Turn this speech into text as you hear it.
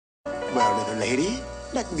Well, little lady,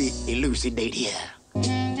 let me elucidate here.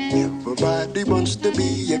 Everybody wants to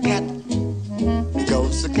be a cat,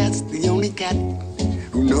 because a cat's the only cat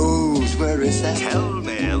who knows where it's at. Tell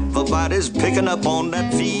me, everybody's picking up on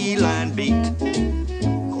that feline beat,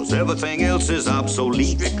 'cause everything else is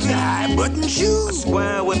obsolete. Strictly high button shoes. A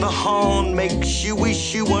square with a horn makes you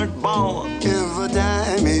wish you weren't born. Every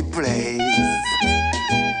time he plays.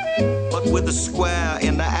 But with a square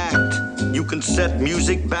in the act, you can set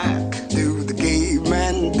music back To the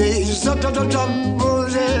caveman days.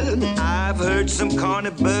 I've heard some corny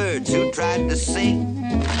birds who tried to sing.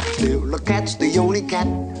 Still, the cat's the only cat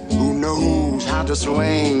who knows how to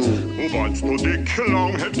swing. Wants to dick,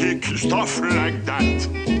 long head kick, stuff like that.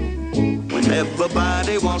 When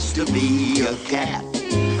everybody wants to be a cat,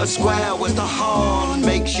 a square with a horn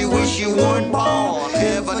makes you wish you weren't born.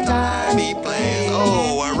 Every time he plays,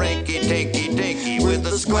 oh, a rinky-tinky-dinky with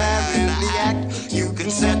a square in the act, you can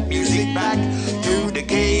set music back to the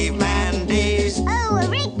caveman days. Oh, a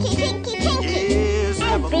rinky-tinky-tinky. Yes,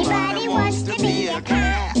 Everybody wants to be a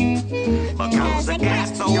cat, because the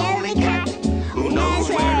cat's the only cat who knows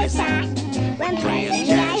where it's at. When playing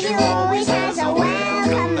jazz, you always has a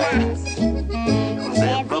welcome mat. 'Cause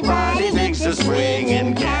everybody thinks a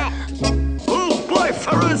swinging cat. Oh boy,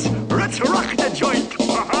 fellas, let's rock the joint.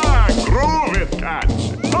 Ha-ha, groove it, cats.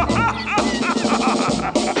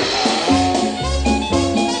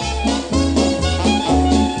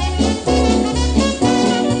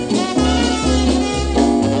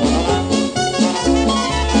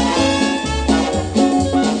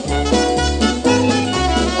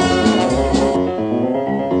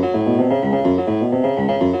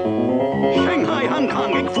 Shanghai, Hong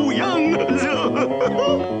Kong, ik voel young.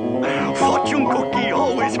 Fortune cookie,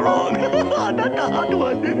 always wrong. That's a hard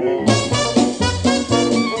one.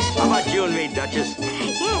 How about you and me, Duchess?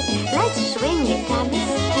 Yes, let's swing it, Thomas.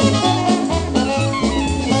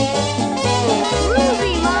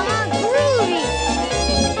 Groovy, Mama, groovy.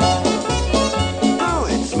 Blow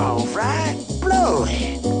it, small fry, blow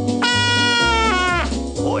it.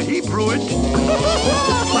 Boy, he blew it.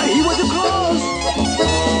 Why, he was a close.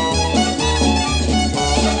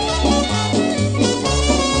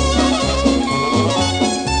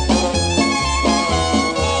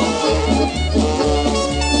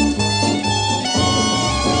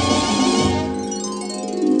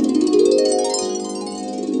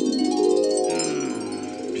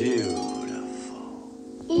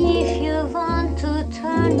 If you want to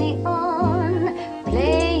turn me on,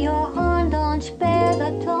 play your horn, don't spare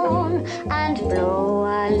the tone, and blow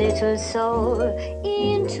a little soul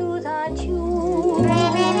into the tune.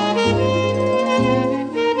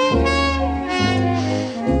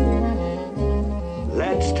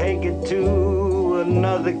 Let's take it to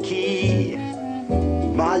another key.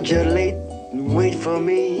 Modulate, wait for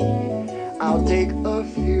me. I'll take a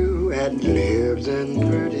few ad-libs and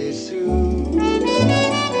pretty soon.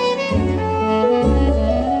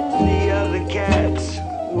 The other cats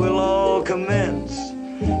will all commence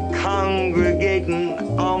congregating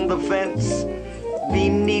on the fence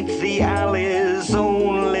beneath the alley's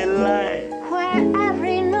only light. Where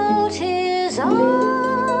every note is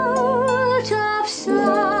out of sight.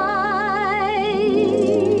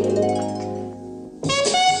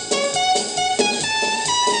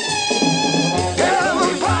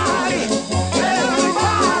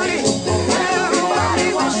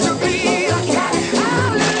 Everybody wants to be a cat.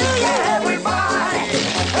 Hallelujah, everybody wants to be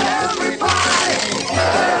a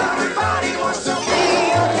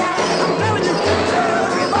cat.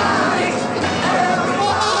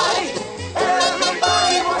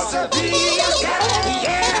 Everybody wants to be a cat.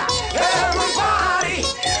 Yeah, everybody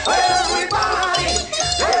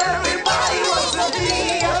wants to be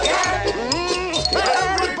a cat.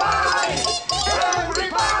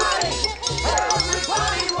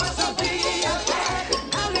 Everybody wants to be a cat.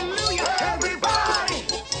 Hallelujah, everybody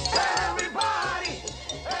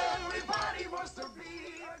wants to be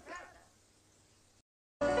a cat.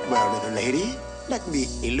 Well, little lady, let me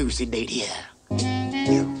elucidate here.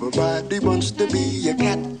 Everybody wants to be a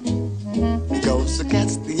cat, because a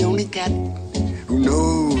cat's the only cat who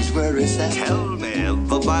knows where it's at. Tell me,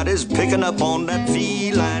 everybody's picking up on that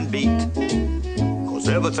feline beat, 'cause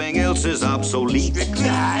everything else is obsolete. Strictly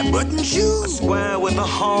high button A shoes. square with a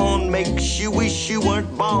horn makes you wish you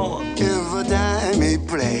weren't born. Every time he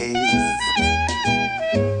plays.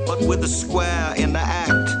 But with a square in the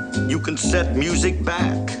act, you can set music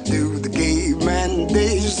back. To the caveman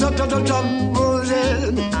days.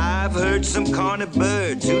 I've heard some corny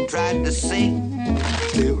birds who tried to sing.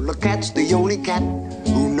 Still, the cat's the only cat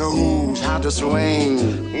who knows how to swing.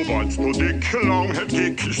 Wants to dick, long head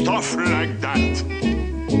kick, stuff like that.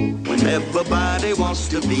 When Everybody wants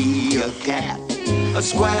to be a cat. A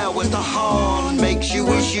square with a horn makes you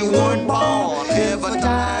wish you weren't born. Every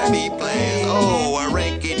time he plays, oh, a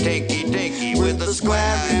rinky-tinky-tinky with a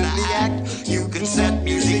square in the act. You can set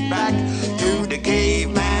music back to the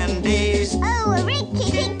caveman days. Oh, a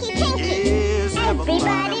rinky-tinky-tinky. Yes,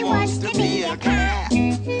 Everybody wants to be a cat.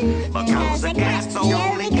 Because a cat's the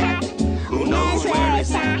only cat who knows where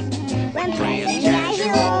it's at. When playing jazz,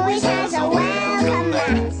 you always has a welcome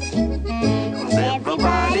mat.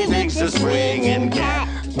 Everybody thinks a swinging cat.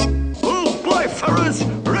 Oh, boy, fellas,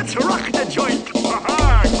 let's rock the joint.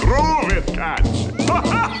 Ha-ha, groove it, cats.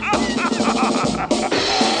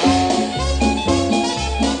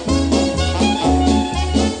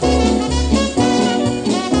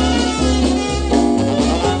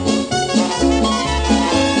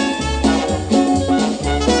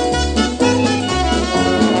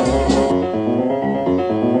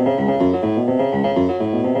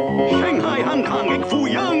 Shanghai, Hong Kong, and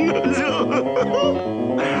Fuyang.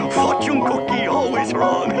 Fortune cookie always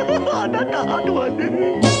wrong. Not the hot one.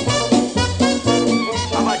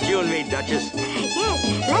 How about you and me, Duchess?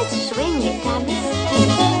 Yes, let's swing it, Thomas.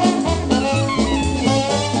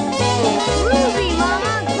 Groovy,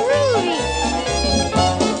 Mama, groovy.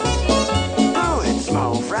 Blow it,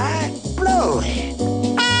 small fry. Blow it.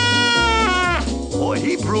 Boy,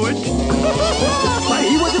 he blew it. Why,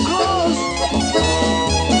 he was a close.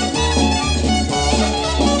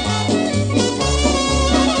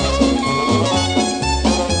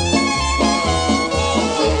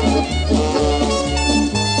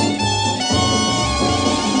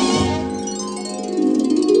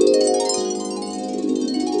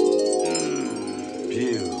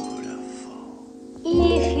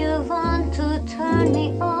 If you want to turn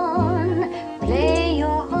me on, play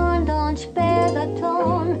your horn, don't spare the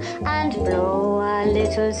tone, and blow a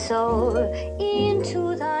little soul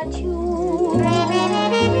into the tune.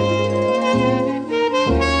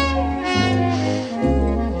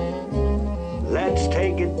 Let's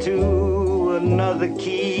take it to another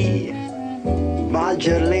key.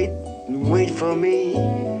 Modulate and wait for me.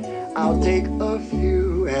 I'll take a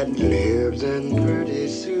few ad libs and pretty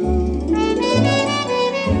soon.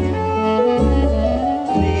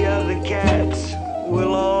 The other cats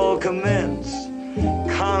will all commence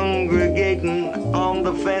congregating on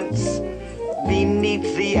the fence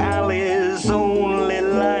beneath the alley's only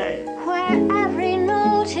light. Where every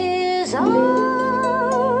note is out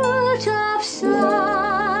of sight.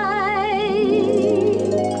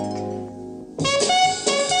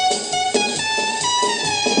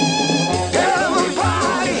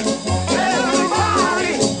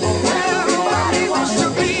 Everybody wants to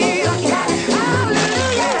be a cat.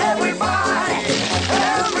 Hallelujah, everybody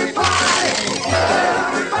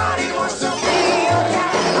wants to be a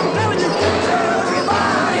cat.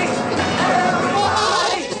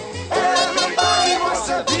 Everybody wants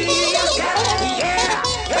to be a cat. Yeah,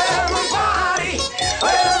 everybody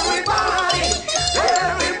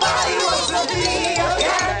wants to be a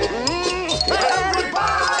cat.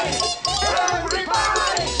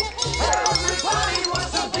 Everybody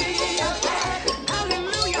wants to be a cat.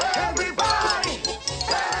 Hallelujah, everybody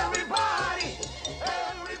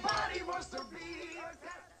wants to be a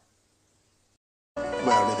cat.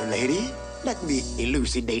 Well, little lady, let me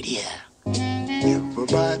elucidate here.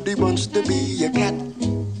 Everybody wants to be a cat.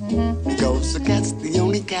 Because a cat's the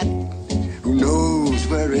only cat who knows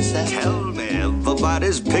where it's at. Tell me,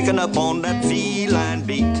 everybody's picking up on that feline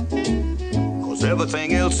beat. 'Cause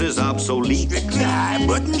everything else is obsolete. Tie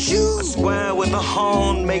button A shoes. square with a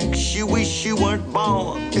horn makes you wish you weren't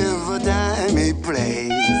born. Every time he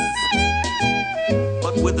plays.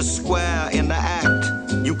 But with a square in the act,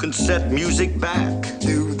 you can set music back.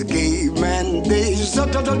 To the caveman days.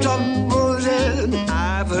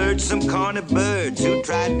 I've heard some corny birds who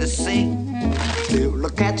tried to sing. Still, the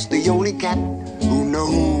cat's the only cat who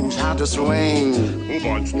knows how to swing. Who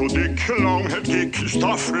wants to dick, long-head kick,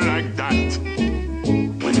 stuff like that?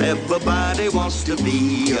 When everybody wants to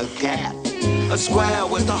be a cat. A square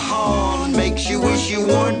with a horn makes you wish you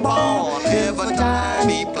weren't born. Every time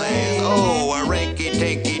he plays, oh, a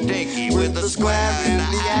rinky-tinky-tinky with a square in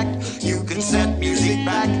the act. You can set music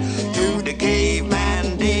back to the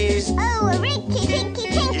caveman days. Oh, a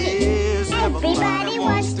rinky-tinky-tinky. Yes, Everybody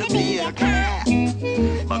wants to be a cat.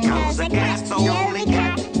 because a cat's the only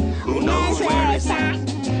cat who knows where it's at.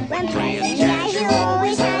 When playing jazz, you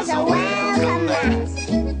always has a welcome mat.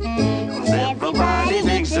 Everybody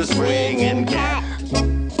thinks a swinging cat.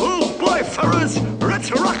 Oh, boy, fellas, let's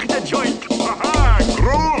rock the joint. Ha-ha,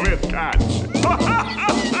 groove it, cats.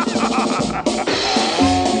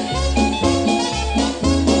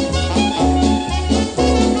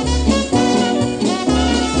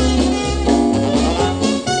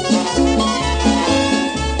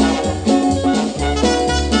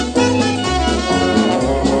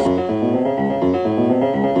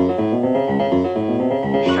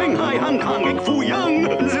 young, fu young.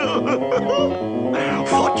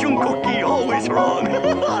 Fortune cookie always wrong.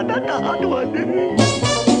 Not a hard one.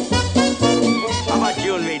 How about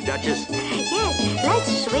you and me, Duchess? Yes,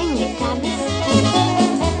 let's swing it, Thomas.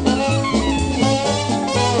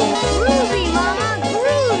 Groovy, Mama,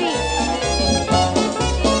 groovy.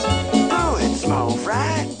 Blow it, small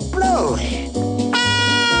fry. Blow it.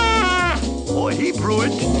 Boy, he blew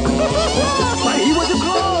it. Why, he was a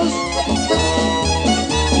close.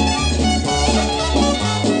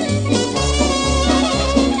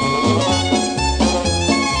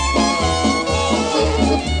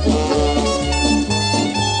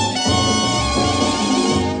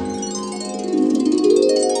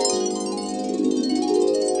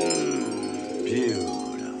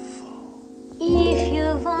 If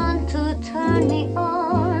you want to turn me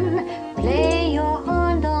on, play your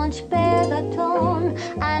horn, don't spare the tone,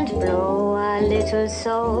 and blow a little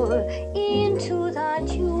soul into the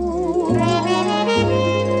tune.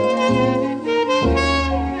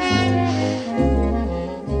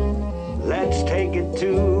 Let's take it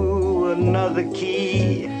to another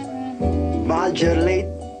key. Modulate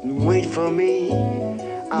and wait for me.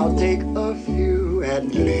 I'll take a few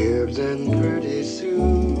ad libs and pretty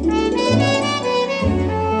soon.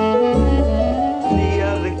 The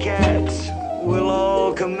other cats will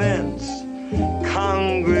all commence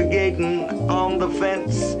congregating on the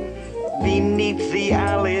fence beneath the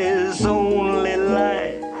alley's only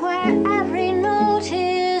light. Where every note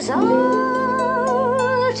is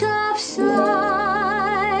out of sight.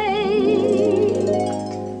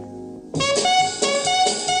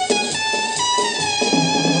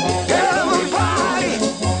 Everybody,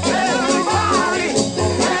 everybody,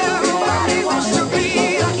 everybody wants to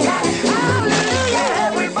be a cat. Hallelujah,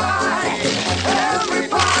 everybody,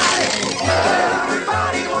 everybody,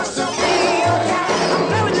 everybody wants to be a cat.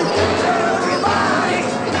 Everybody,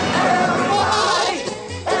 everybody,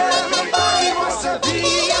 everybody wants to be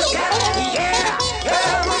a cat. Yeah,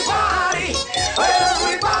 everybody,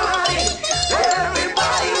 everybody,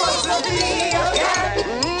 everybody wants to be a cat.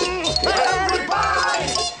 Everybody,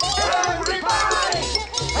 everybody,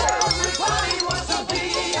 everybody wants to be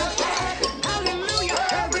a cat. Hallelujah,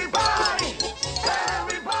 everybody,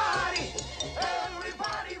 everybody,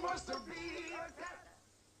 everybody wants to be a cat.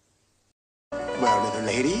 Well, little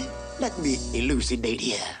lady, let me elucidate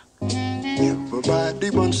here. Everybody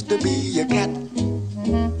wants to be a cat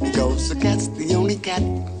because a cat's the only cat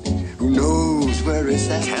who knows where it's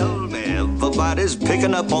at. Tell me everybody's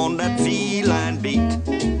picking up on that feline beat,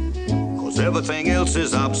 'cause everything else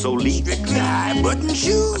is obsolete. Fly button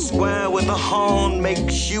shoe. A square with a horn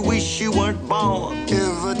makes you wish you weren't born.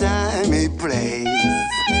 Every time he plays,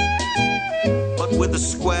 But with a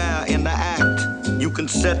square in the act, you can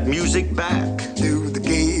set music back. to the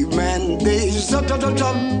caveman days.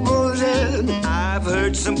 I've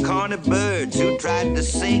heard some corny birds who tried to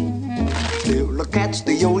sing. Still, the cat's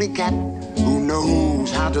the only cat who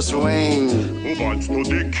knows how to swing. Wants to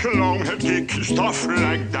dick, long-head dick, stuff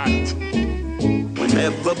like that. When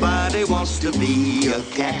everybody wants to be a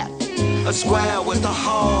cat, a square with a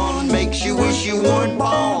horn makes you wish you weren't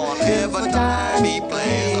born. Every time he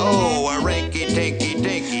plays, oh, a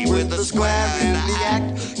rinky-tinky-tinky with a square in the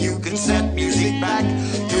act, you can set music back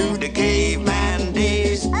to the caveman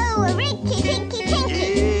days. Oh, a rinky tinky tinky.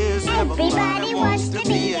 Yes, Everybody wants to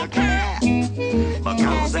be a cat.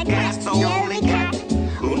 because the cat's the only cat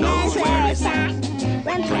who knows where it's at.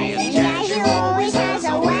 When playing jazz, you always has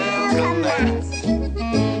a welcome mat.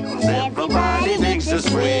 'Cause everybody thinks a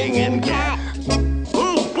swinging cat.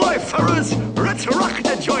 Oh, boy, fellas, let's rock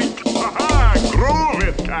the joint. Ha-ha, groove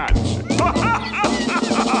it, cats.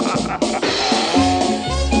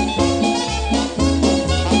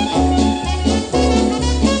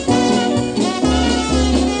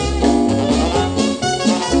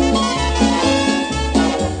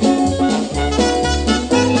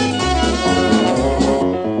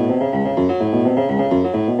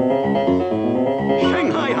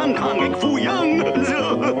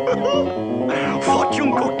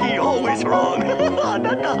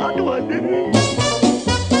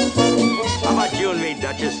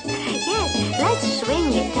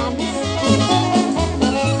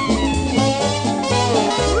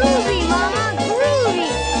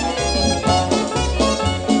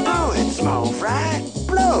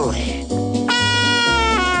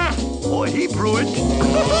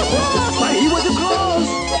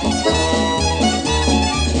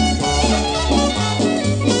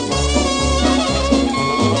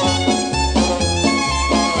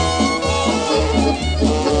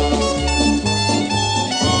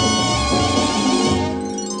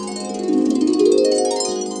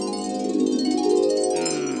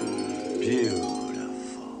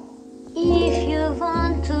 Beautiful. If you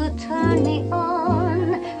want to turn me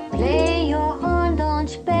on, play your horn, don't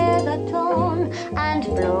spare the tone, and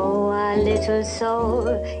blow a little soul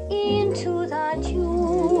into the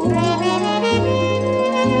tune.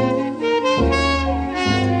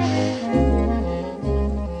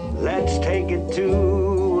 Let's take it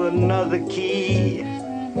to another key.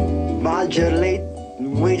 Modulate,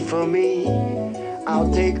 wait for me.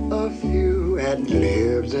 I'll take a few ad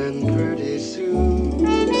libs and pretty soon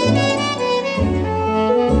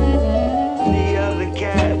the other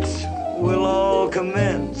cats will all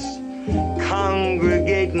commence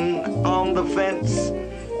congregating on the fence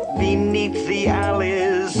beneath the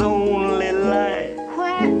alley's only light,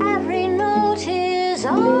 where every note is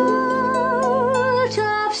out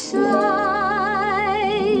of sight.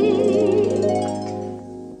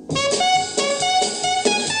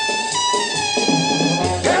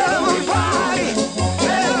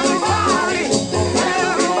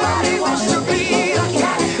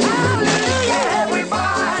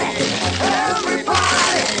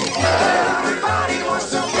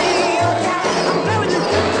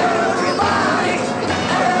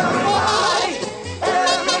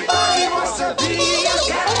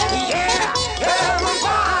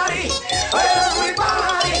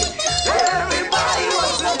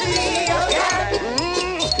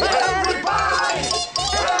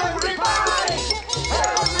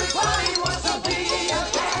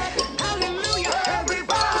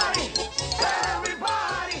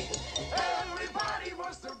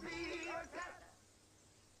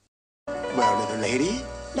 Well, little lady,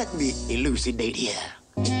 let me elucidate here.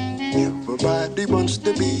 Everybody wants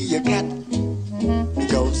to be a cat,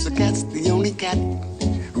 because a cat's the only cat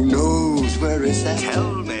who knows where it's at.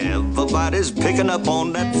 Tell me, everybody's picking up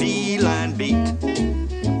on that feline beat,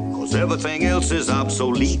 'cause everything else is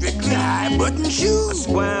obsolete. I wouldn't you? A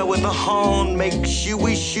square with a horn makes you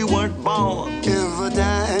wish you weren't born. Every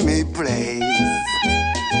time he plays,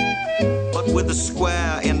 But with a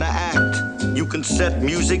square in the act, you can set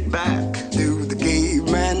music back to the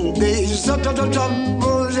caveman days.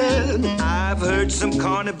 I've heard some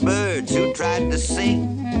corny birds who tried to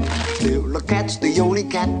sing. Still, a cat's the only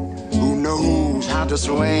cat who knows how to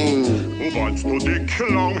swing. Who wants to dig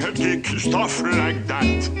long-head kick, stuff like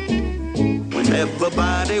that? When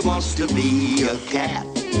everybody wants to be a cat,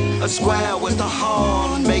 a square with a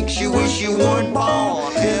horn makes you wish you weren't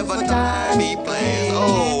born. Every time he plays,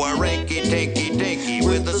 oh, a rinky-tinky-tinky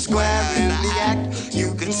with a square in the act,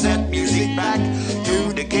 you can set music back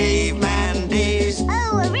to the caveman days.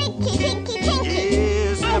 Oh, a rinky tinky tinky.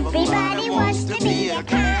 Yes, Everybody wants to be a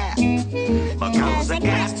cat, because the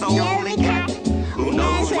cat's the only cat who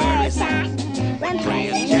knows where it's at. When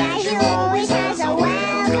playing jazz, you always has a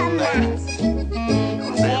welcome mat.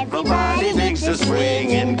 'Cause everybody thinks a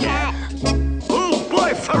swinging cat. Oh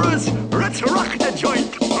boy, fellas, let's rock the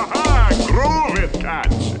joint. Ha-ha, groove it,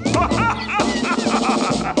 cats.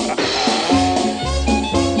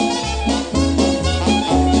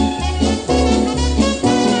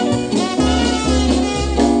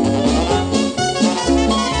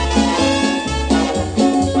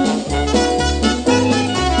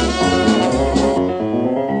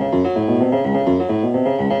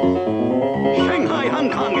 Shanghai, Hong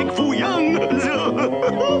Kong, ik voel young.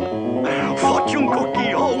 Fortune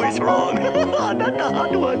cookie always wrong. That's a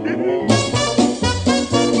hard one.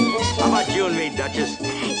 How about you and me, Duchess?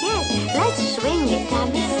 Yes, let's swing it,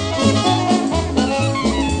 Thomas.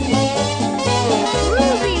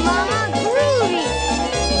 Groovy, Mama, groovy.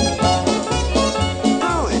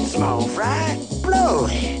 Blow it, small fry, blow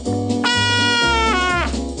it.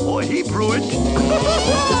 Boy, he blew it.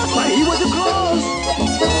 But he was a close.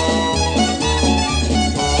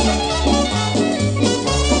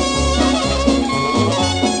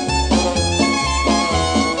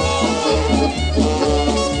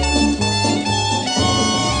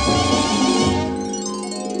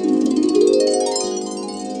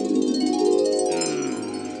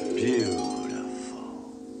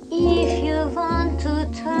 If you want to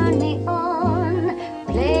turn me on,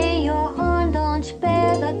 play your horn, don't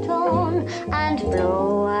spare the tone, and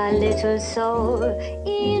blow a little soul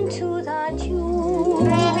into the tune.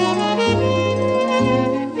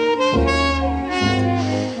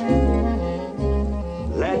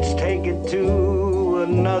 Let's take it to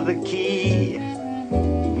another key.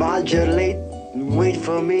 Modulate, wait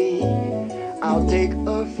for me. I'll take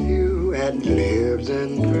a few ad libs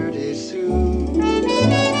and pretty soon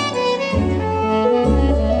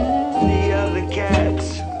the other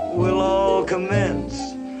cats will all commence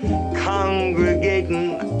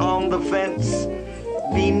congregating on the fence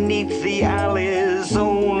beneath the alley's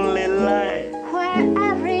only light, Where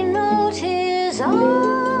every note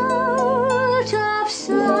out of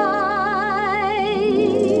sight.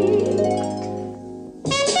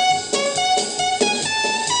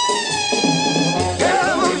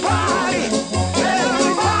 Everybody,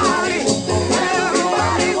 everybody,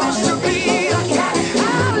 everybody wants to be a cat.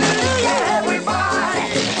 Hallelujah, everybody,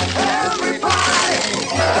 everybody,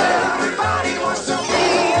 everybody wants to be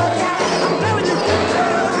a cat.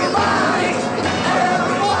 Everybody,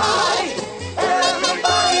 everybody,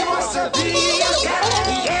 everybody wants to be a cat.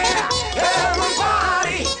 Yeah,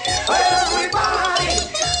 everybody, everybody,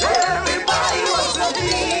 everybody wants to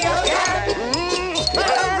be a cat.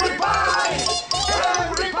 Everybody,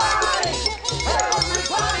 everybody,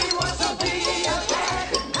 everybody wants to be a cat.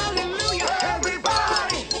 Hallelujah,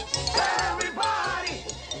 everybody, everybody,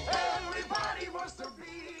 everybody wants to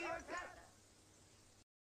be a cat.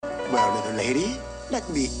 Well, little lady, let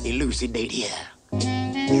me elucidate here.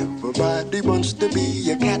 Everybody wants to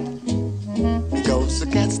be a cat because a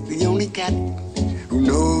cat's the only cat who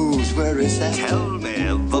knows where it's at. Tell me,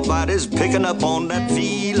 everybody's picking up on that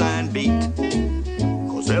feline beat.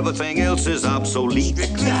 Cause everything else is obsolete.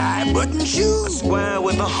 High button shoe. A square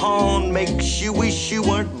with a horn makes you wish you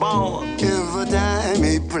weren't born. Every time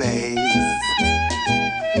he plays,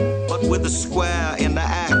 But with a square in the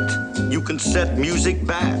act, you can set music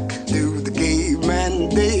back. to the caveman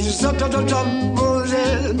days.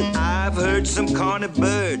 I've heard some corny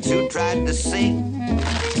birds who tried to sing.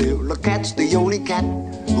 Still, the cat's the only cat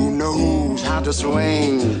who knows how to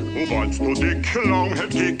swing. Who wants to dig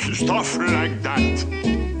long-head kick stuff like that?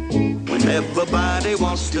 When everybody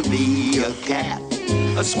wants to be a cat.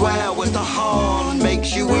 A square with a horn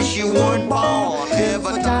makes you wish you weren't born.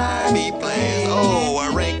 Every time he plays, oh,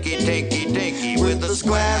 a rinky-tinky-tinky with a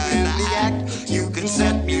square in the act. You can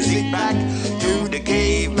set music back to the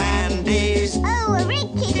caveman days. Oh, a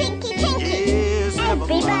rinky tinky tinky. Yes,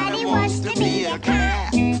 Everybody wants to be a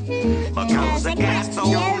cat. Because the cat's the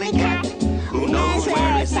only cat who knows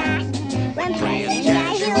where it's at. When playing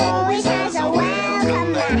jazz, you always has a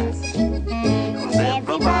welcome mat. Cause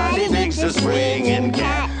everybody thinks a swinging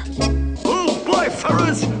cat. Oh boy,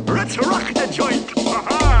 fellas, let's rock the joint.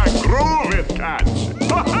 Ha-ha, groove it, cats.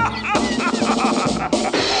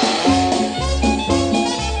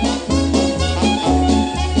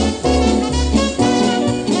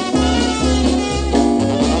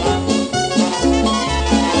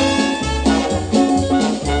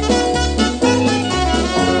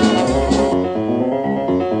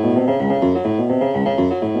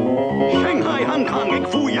 Shanghai, Hong Kong, ik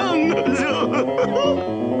Fuyang.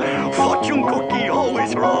 Fortune cookie,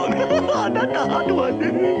 always wrong. That's a hot one.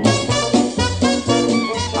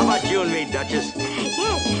 How about you and me, Duchess?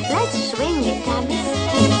 Yes, let's swing it, Thomas.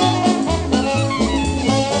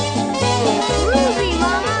 Groovy,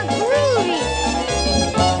 Mama, groovy.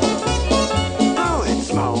 Oh, it's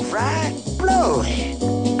small fry. Blow it.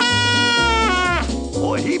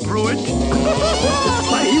 Boy, he blew it.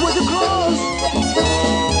 But he was a close.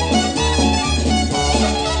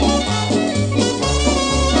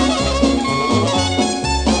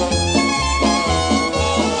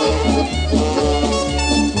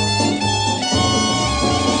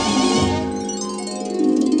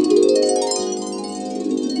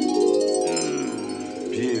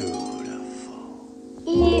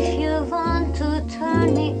 If you want to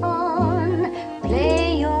turn me on,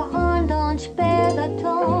 play your horn, don't spare the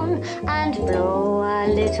tone, and blow a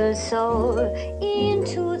little soul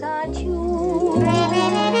into the tune.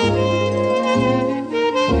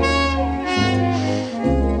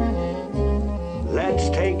 Let's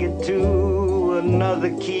take it to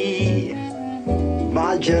another key.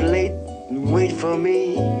 Modulate, wait for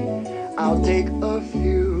me. I'll take a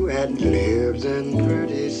few ad libs and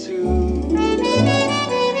pretty soon.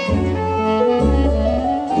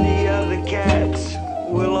 The other cats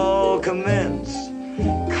will all commence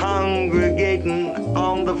congregating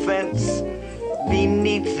on the fence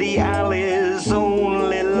beneath the alley's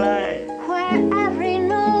only light. Where every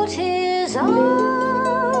note is out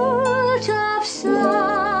of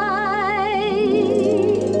sight.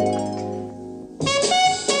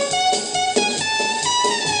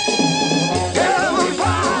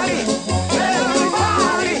 Everybody,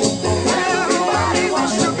 everybody, everybody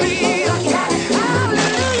wants to be a cat.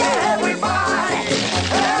 Hallelujah, everybody,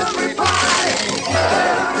 everybody,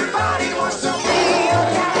 everybody wants to be a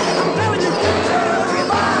cat.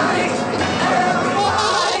 Everybody,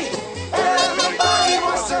 everybody, everybody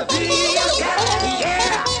wants to be a cat.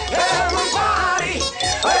 Yeah, everybody,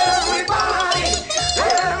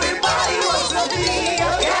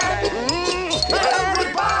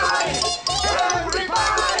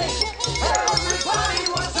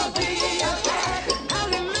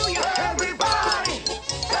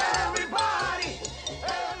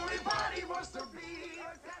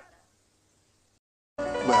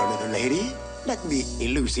 let me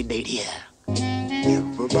elucidate here.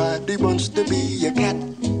 Everybody wants to be a cat,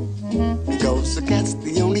 because a cat's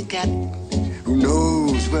the only cat who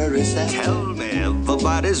knows where it's at. Tell me,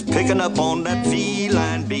 everybody's picking up on that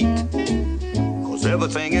feline beat, 'cause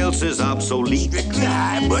everything else is obsolete.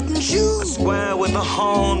 High button shoes, A square with a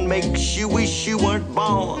horn makes you wish you weren't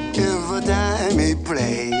born. every time he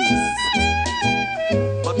plays.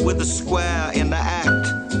 But with a square in the act,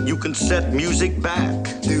 you can set music back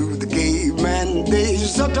To the caveman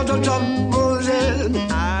days,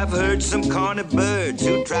 I've heard some corny birds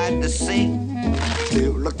who tried to sing.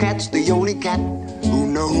 still a cat's the only cat who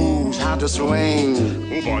knows how to swing.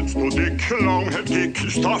 Wants to dick, long-head kick,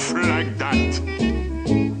 stuff like that.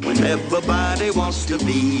 When everybody wants to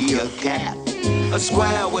be a cat, a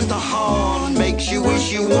square with a horn makes you wish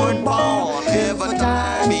you weren't born. Every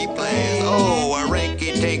time he plays, oh, a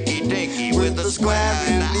rinky-tinky-tinky with a square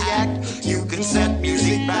in the act, you can set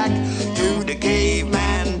music back to the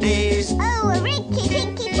caveman days. Oh, a rinky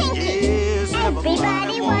tinky tinky. Yes,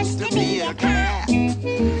 Everybody wants to be a cat,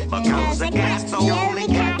 because the cat's the only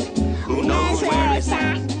cat who knows where it's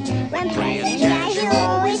at. When playing jazz, you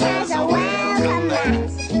always has a welcome mat.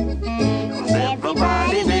 'Cause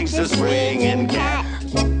everybody thinks a swinging cat.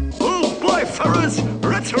 Oh, boy, fellas,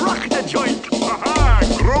 let's rock the joint. Ha-ha,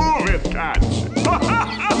 groove it, cats.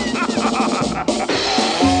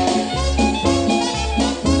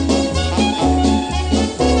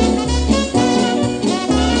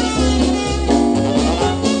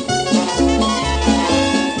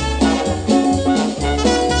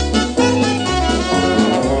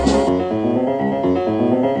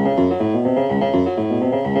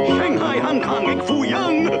 Shanghai, Hong Kong, ik voel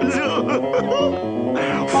young.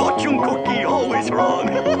 Fortune cookie, always wrong.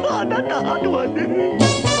 That's a hard one.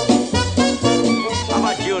 How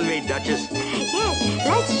about you and me, Duchess? Yes,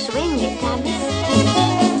 let's swing it, Thomas.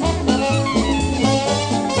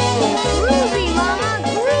 Groovy, Mama,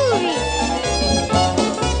 groovy.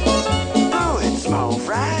 Blow it, small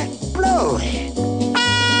fry, blow it.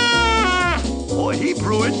 Boy, he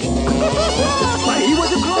blew it. But he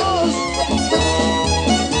was close.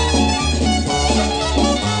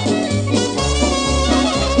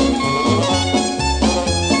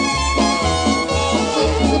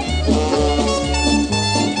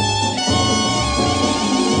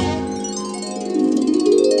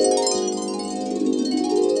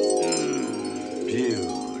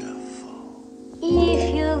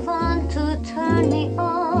 If you want to turn me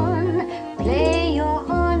on, play your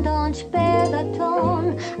horn, don't spare the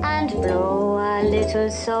tone, and blow a little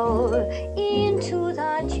soul into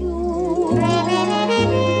the tune.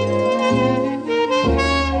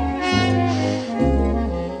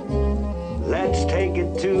 Let's take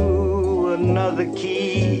it to another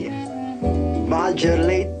key.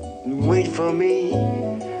 Modulate, wait for me.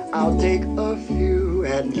 I'll take a few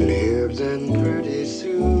ad-libs and pretty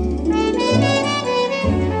soon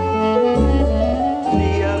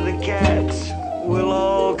The other cats will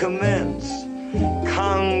all commence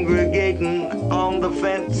congregating on the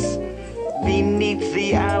fence beneath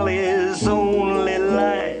the alley's only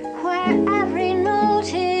light. Where every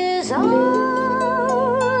note is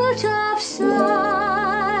out of sight.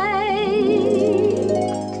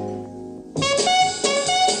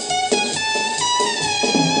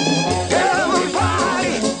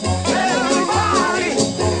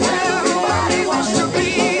 Everybody wants to be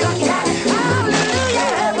a cat. Hallelujah,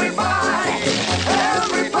 everybody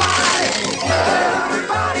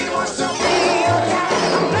wants to be a cat.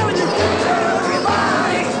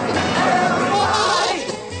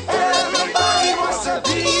 Everybody wants to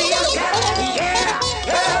be a cat.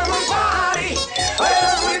 Yeah, everybody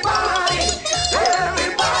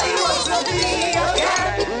wants to be a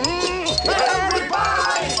cat.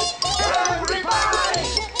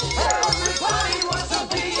 Everybody wants to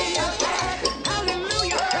be a cat.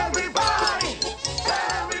 Hallelujah, everybody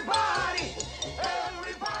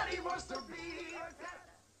wants to be a cat.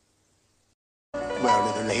 Well,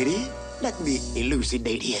 little lady, let me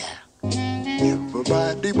elucidate here.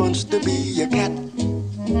 Everybody wants to be a cat,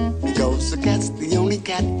 because a cat's the only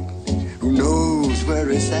cat who knows where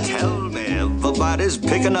it's at. Tell me, everybody's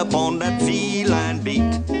picking up on that feline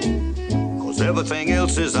beat, 'cause everything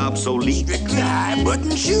else is obsolete. High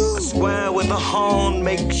button A shoes, square with a horn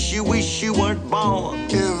makes you wish you weren't born.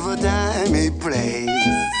 every time he plays.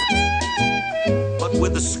 But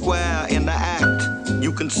with a square in the act,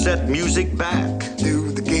 you can set music back.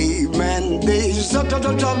 To the caveman days,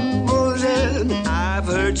 I've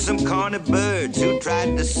heard some corny birds who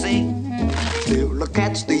tried to sing. still a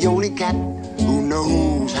cat's the only cat who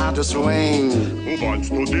knows how to swing. Wants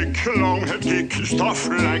to dick, long-head kick, stuff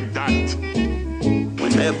like that. When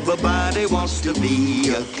when everybody wants to be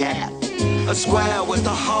a cat. A square with a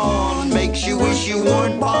horn makes you wish you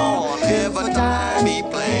weren't born. Every time he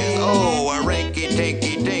plays, oh, a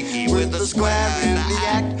rinky-tinky-tinky with a square in the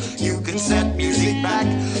act. You can set music back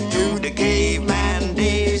to the caveman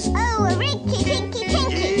days. Oh, a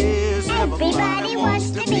rinky-tinky-tinky. Yes, Everybody wants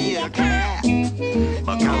to be a cat.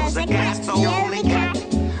 because the cat's the only cat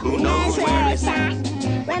who knows where it's at.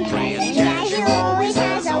 When playing jazz, you always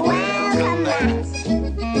has a welcome mat.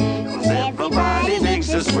 Everybody thinks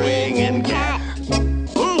a swinging cat.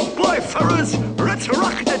 Oh, boy, fellas, let's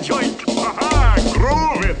rock the joint. Ha-ha,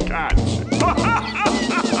 groove it, cats.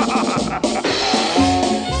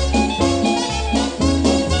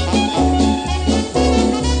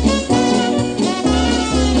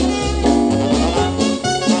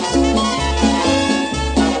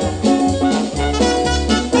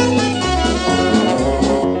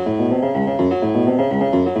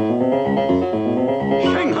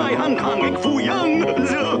 Shanghai, Hong Kong, ik voel young.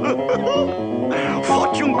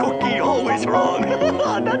 Fortune cookie, always wrong.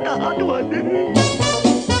 That's a hard one.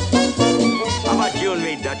 How about you and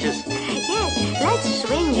me, Duchess? Yes, let's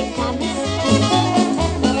swing it, Thomas.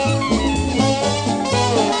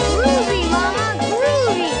 Groovy, Mama,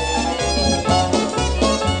 groovy.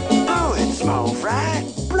 Blow it, small fry.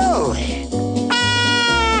 Blow it.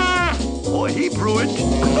 Boy, he blew it.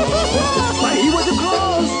 But he was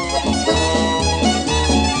close.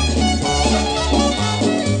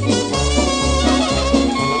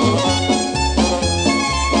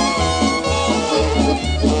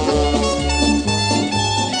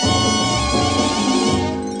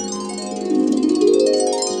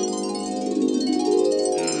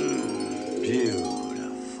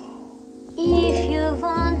 If you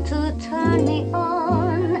want to turn me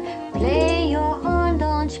on, play your horn,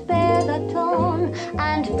 don't spare the tone,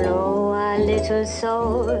 and blow a little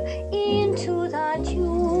soul into the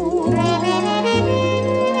tune.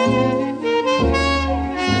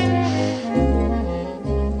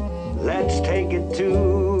 Let's take it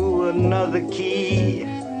to another key.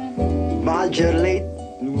 Modulate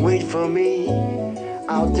and wait for me.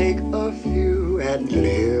 I'll take a few ad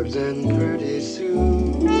libs and pretty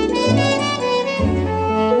soon.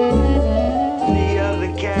 The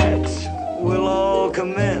other cats will all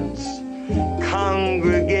commence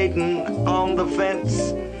congregating on the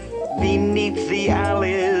fence beneath the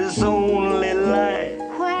alley's only light.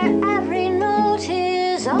 Where every note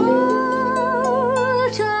is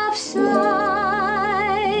out of sight.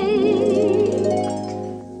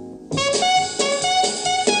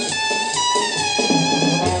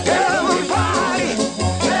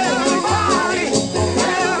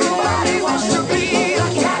 Everybody wants to be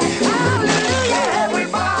a cat. Hallelujah,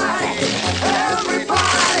 everybody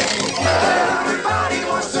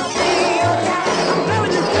wants to be a cat.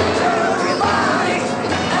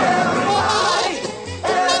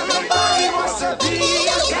 Everybody wants to be a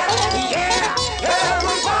cat. Yeah,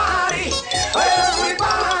 everybody wants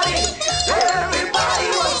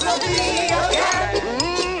to be a cat.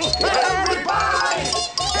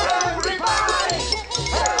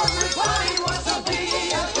 Everybody wants to be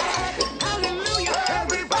a cat. Hallelujah,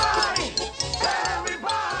 everybody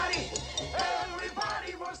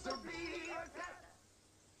wants to be a cat.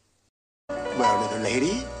 Well, little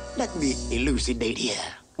lady, let me elucidate here.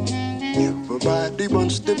 Everybody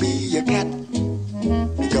wants to be a cat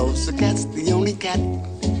because the cat's the only cat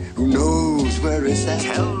who knows where it's at.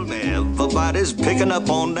 Tell me, everybody's picking up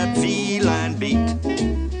on that feline beat.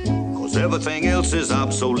 Cause everything else is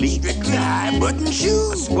obsolete. I wouldn't A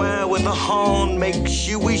shoot square with a horn makes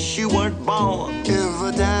you wish you weren't born.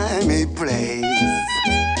 every time he plays.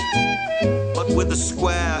 But with a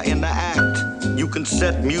square in the act, you can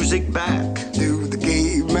set music back. To the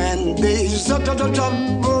caveman days,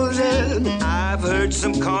 I've heard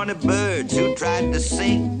some corny birds who tried to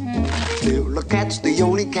sing. still the cat's the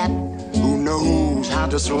only cat who knows how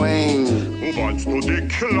to swing. Wants to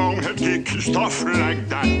dick, long-head kick, stuff like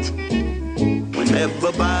that. When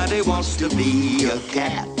everybody wants to be a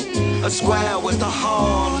cat. A square with a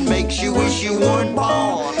horn makes you wish you weren't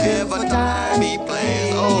born. Every time he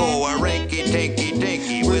plays, oh, a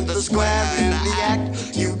rinky-tinky-tinky with a square in the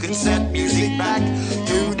act. You can set music back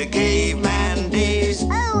to the caveman days.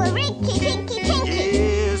 Oh, a rinky-tinky-tinky.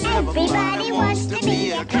 Yes, Everybody wants to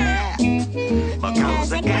be a cat. because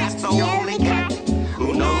the cat's the only cat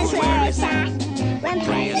who knows where it's at. When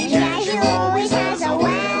playing jazz, you always has a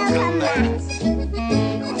welcome mat.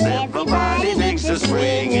 Everybody thinks a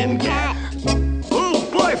swinging cat. Oh,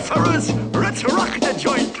 boy, fellas, let's rock the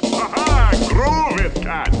joint. Ha-ha, groove it,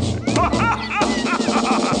 cats.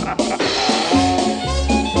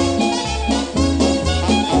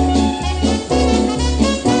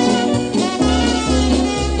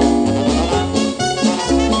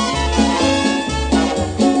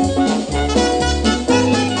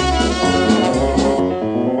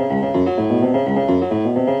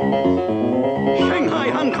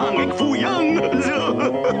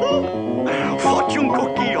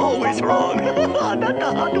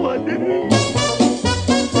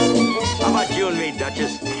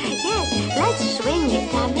 Duchess? Yes, let's swing it,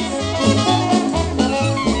 Thomas.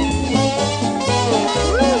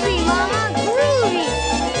 Groovy, Mama, groovy.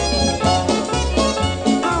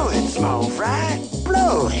 Blow it, small fry,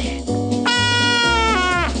 blow it.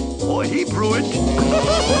 Boy, he blew it.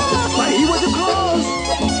 Why, he was a close.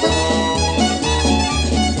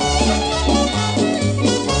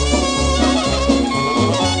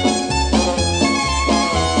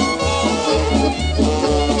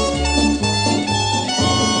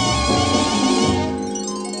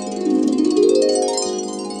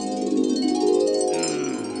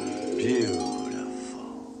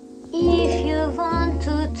 If you want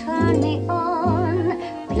to turn me on,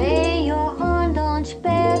 play your horn, don't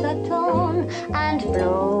spare the tone, and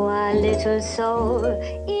blow a little soul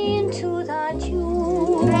into the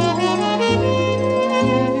tune.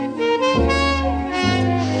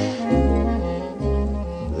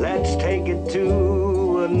 Let's take it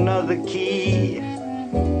to another key.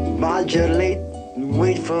 Modulate,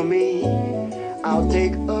 wait for me. I'll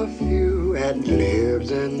take a few ad libs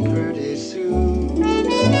and pretty soon.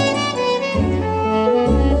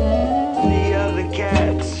 The other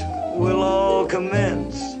cats will all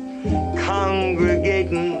commence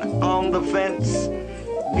congregating on the fence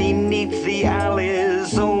beneath the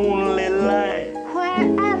alley's only light,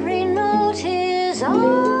 Where every note is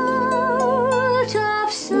out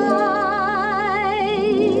of sight.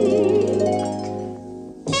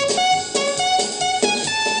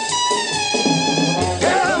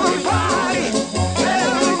 Everybody,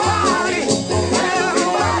 everybody,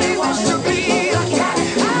 everybody wants to be a cat.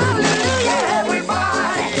 Hallelujah,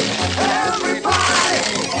 everybody, everybody,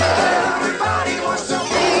 everybody wants to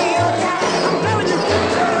be a cat.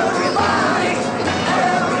 Everybody,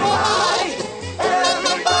 everybody,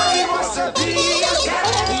 everybody wants to be a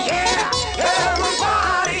cat. Yeah,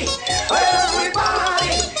 everybody,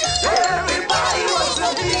 everybody, everybody wants to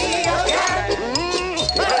be a cat.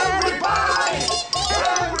 Everybody,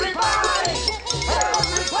 everybody,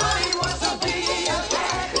 everybody wants to be a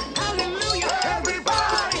cat. Hallelujah,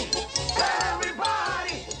 everybody,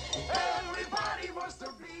 everybody, everybody wants to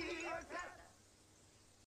be a cat.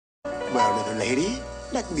 Well, little lady,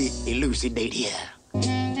 let me elucidate here.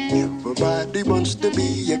 Everybody wants to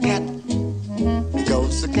be a cat,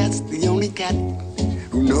 because a cat's the only cat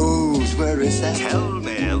who knows where it's at. Tell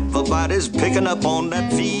me everybody's picking up on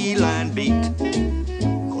that feline beat,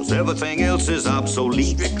 'cause everything else is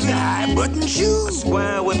obsolete. High button A shoes,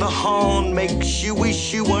 square with a horn makes you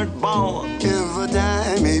wish you weren't born. every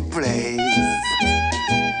time he plays.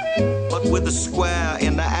 But with a square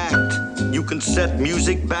in the act, you can set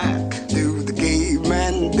music back. To the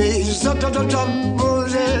caveman days,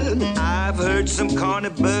 I've heard some corny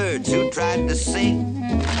birds who tried to sing.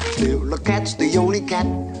 still the cat's the only cat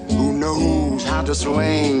who knows how to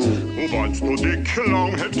swing. Who wants to dig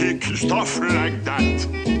long-head kick stuff like that?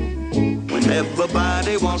 When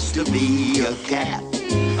everybody wants to be a cat,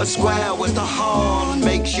 a square with a horn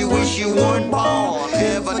makes you wish you weren't born.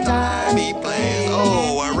 Every time he plays,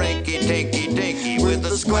 oh, a rinky-tinky-tinky with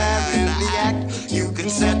a square in the act, you can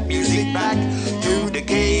set music back to the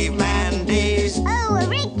caveman days. Oh, a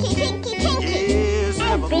rinky tinky tinky. Yes,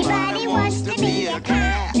 Everybody wants to be a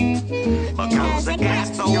cat, because the cat's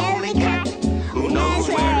the only cat who knows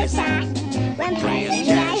where it's at. When playing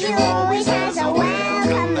jazz, you always has a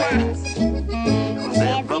welcome mat. 'Cause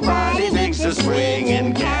everybody thinks a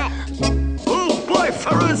swinging cat. Oh, boy,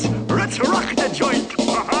 fellas, let's rock the joint.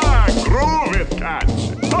 Ha-ha, groove it, cats.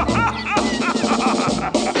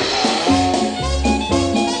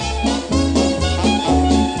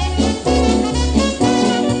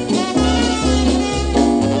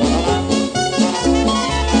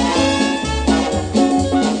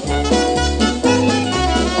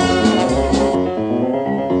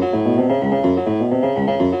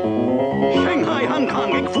 Shanghai, Hong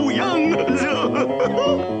Kong, ik Fu Yang.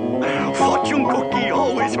 Fortune cookie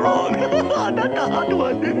always wrong. That's a hard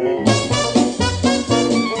one.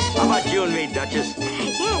 How about you and me, Duchess?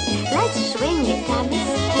 Yes, let's swing it, Thomas.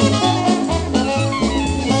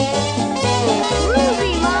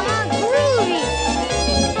 Groovy, Mama, groovy.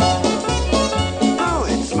 Blow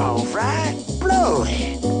it, small fry, blow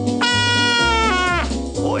it.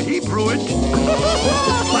 Boy, he blew it.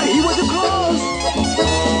 Why, he was a close.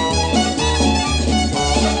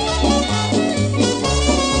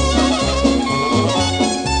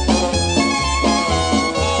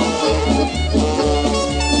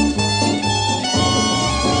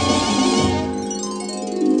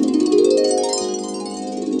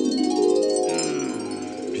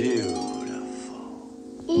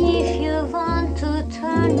 If you want to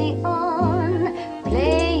turn me on,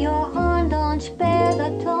 play your horn, don't spare the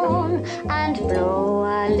tone, and and blow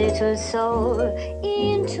a little soul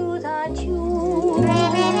into the tune.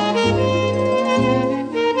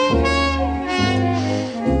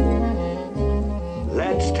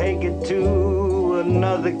 Let's take it to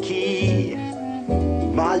another key.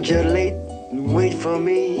 Modulate and wait for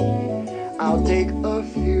me. I'll take a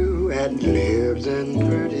few ad libs and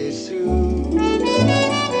pretty soon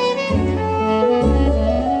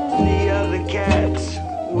The other cats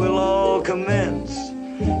will all commence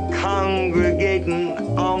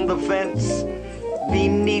congregating on the fence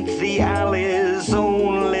beneath the alley's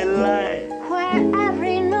only light, where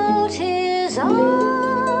every note is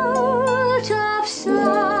out of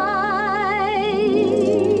sight.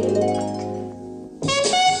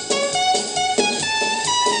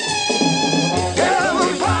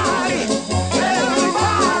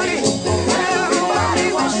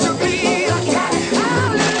 Everybody wants to be a cat.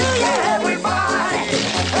 Hallelujah, everybody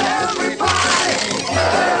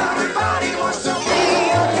wants to be a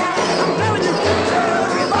cat.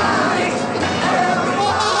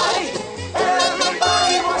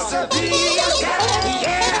 Everybody wants to be a cat.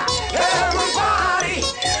 Yeah, everybody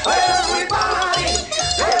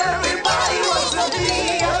wants to be a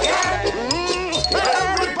cat.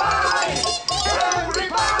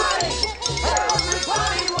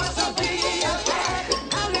 Everybody wants to be a cat.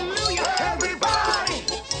 Hallelujah, everybody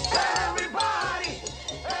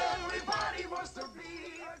wants to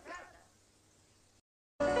be a cat.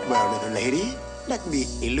 Well, little lady, let me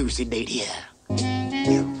elucidate here.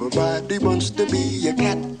 Everybody wants to be a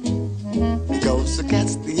cat, because a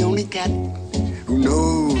cat's the only cat who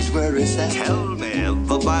knows where it's at. Tell me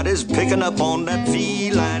everybody's picking up on that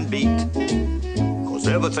feline beat, 'cause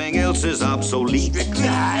everything else is obsolete. Strictly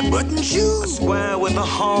high button shoes. A square with a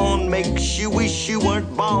horn makes you wish you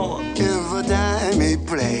weren't born. Every time he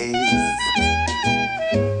plays,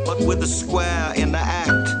 But with a square in the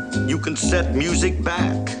act, you can set music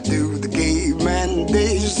back. through the caveman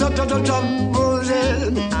days,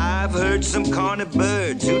 I've heard some corny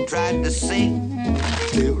birds who tried to sing.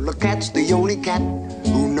 still the cat's the only cat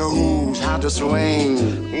who knows how to swing.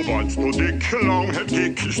 Wants to dick, long-head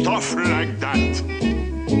kick, stuff like that.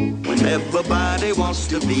 When everybody wants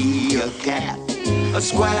to be a cat, a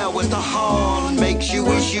square with a horn makes you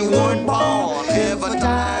wish you weren't born. Every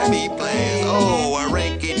time he plays, oh, a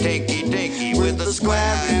rinky-tinky-tinky with a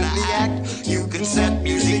square in the act, you can set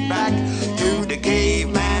music back to the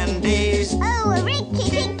caveman days. Oh, a rinky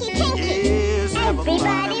tinky tinky. Yes,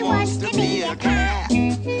 Everybody wants to be a cat,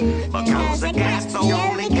 because the cat's the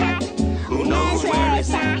only cat who knows where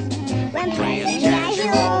it's at. When playing jazz,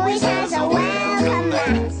 you always has a welcome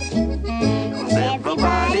mat. 'Cause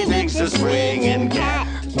everybody thinks a swinging cat.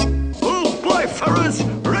 Oh boy, fellas,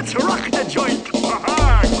 let's rock the joint.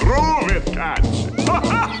 Ha-ha, groove it, cats.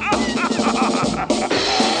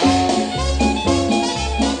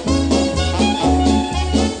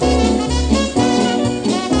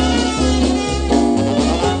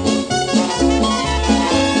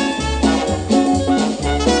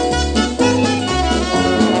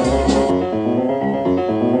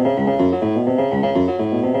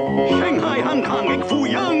 Shanghai, Hong Kong, and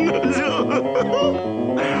Fuyang.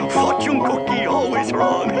 Fortune cookie always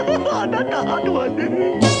wrong. Not the hot one.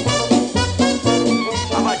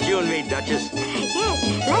 How about you and me, Duchess?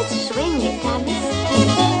 Yes, let's swing it, Thomas.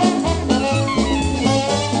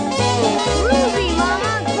 Groovy,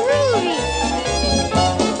 Mama, groovy.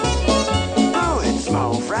 Blow it,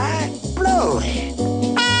 small fry, blow it.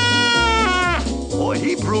 Boy,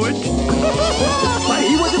 he blew it. Why,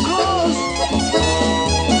 he was a close.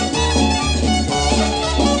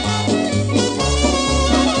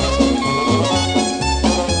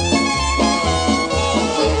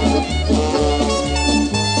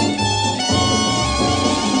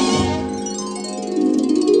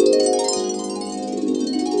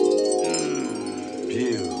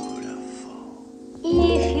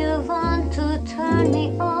 If you want to turn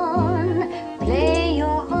me on, play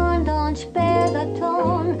your horn, don't spare the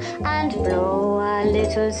tone, and blow a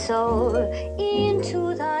little soul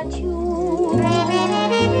into the tune.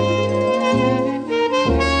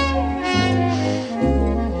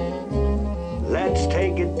 Let's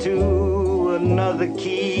take it to another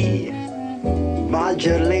key.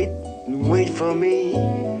 Modulate and wait for me.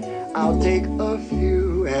 I'll take a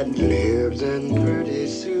few ad libs and pretty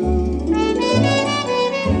soon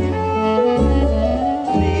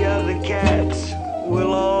The other cats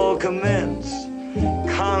will all commence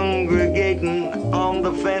congregating on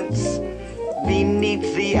the fence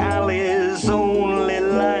beneath the alley's only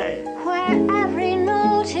light, Where every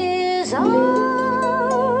note is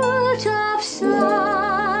out of sight.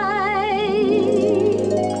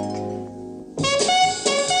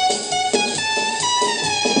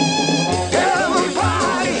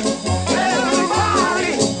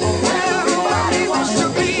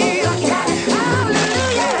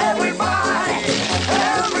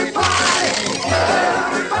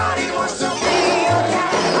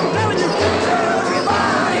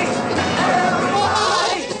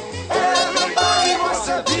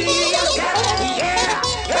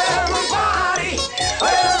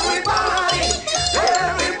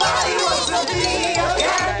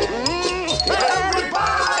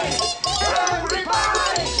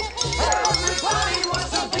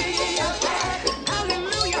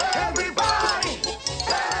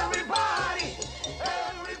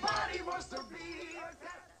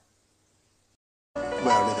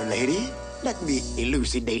 Well, little lady, let me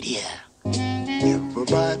elucidate here.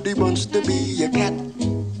 Everybody wants to be a cat,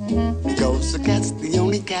 because a cat's the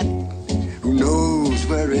only cat who knows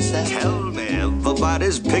where it's at. Tell me,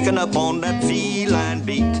 everybody's picking up on that feline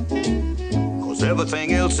beat, 'cause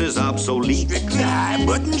everything else is obsolete. Strictly high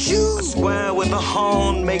button shoes. A square with a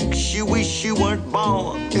horn makes you wish you weren't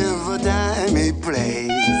born. Every time he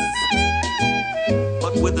plays.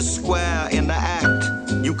 But with a square in the act,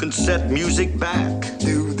 you can set music back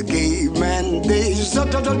To the caveman days.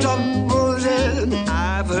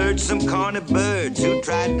 I've heard some corny birds who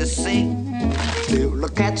tried to sing. Still, the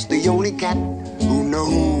cat's the only cat who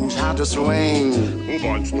knows how to swing. Who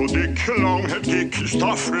wants to dick, long-head kick,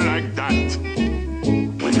 stuff like that?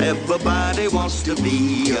 When everybody wants to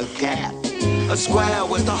be a cat, a square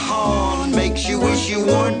with a horn makes you wish you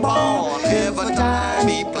weren't born. Every time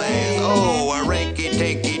he plays, oh, a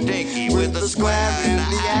rinky-tinky-dinky with a square in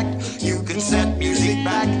the act, you can set music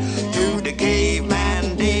back to the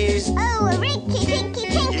caveman days. Oh, a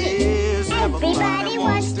rinky-tinky-tinky. Yes, Everybody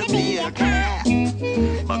wants to be a cat,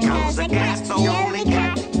 because the cat's the only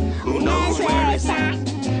cat who knows where it's at.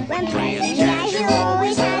 When playing jazz, you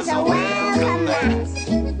always has a welcome mat.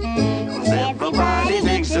 'Cause everybody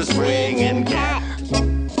thinks the swinging cat.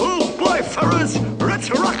 Oh boy, fellas, let's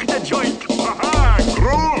rock the joint. Ha-ha,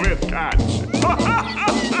 groove it, cats.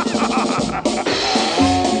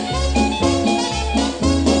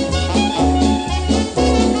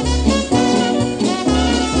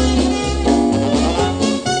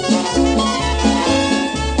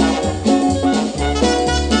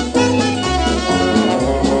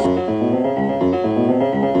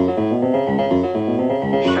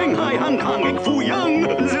 Shanghai, Hong Kong, ik voel young.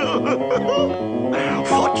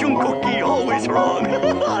 Fortune cookie, always wrong.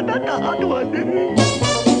 That's a hard one.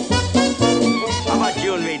 How about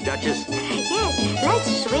you and me, Duchess? Yes, let's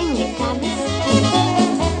swing it, Thomas.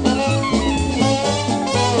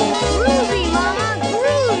 Groovy, Mama,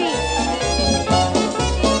 groovy.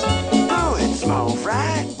 Blow it, small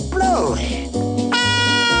fry. Blow it.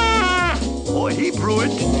 Boy, he blew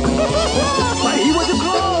it. Why, he was a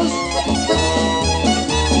close.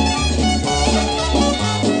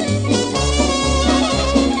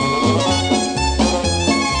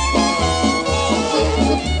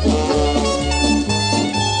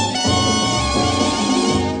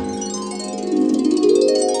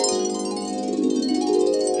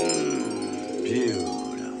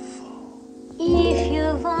 If you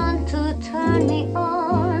want to turn me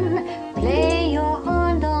on, play your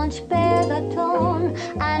horn, don't spare the tone,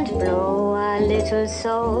 and blow a little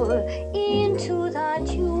soul into the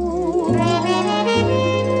tune.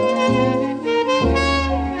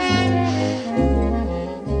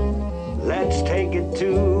 Let's take it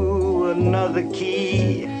to another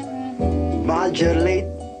key. Modulate,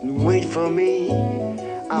 wait for me.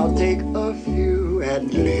 I'll take a few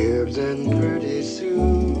ad-libs and pretty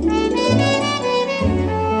soon.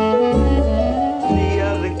 The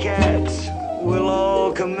other cats will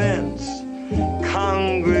all commence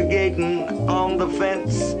congregating on the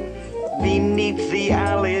fence beneath the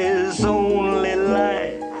alley's only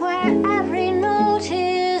light. Where every note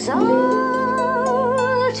is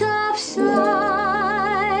out of sight.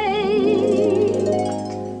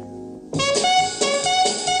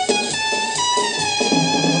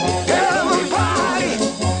 Everybody,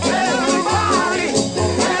 everybody,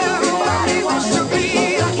 everybody wants to be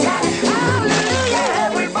a cat. Hallelujah,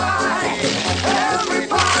 everybody,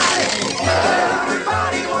 everybody,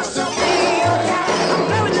 everybody wants to be a cat.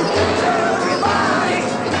 Everybody,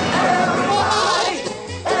 everybody,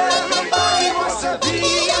 everybody wants to be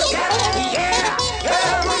a cat. Yeah,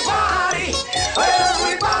 everybody,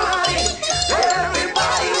 everybody,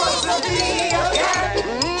 everybody wants to be a cat.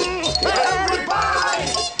 Everybody,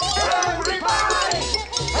 everybody,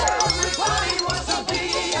 everybody wants to be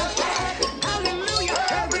a cat. Hallelujah,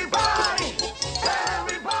 everybody,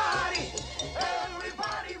 everybody,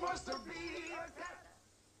 everybody wants to be a cat.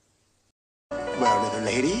 Well, little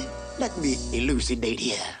lady, let me elucidate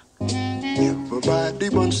here. Everybody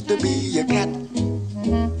wants to be a cat,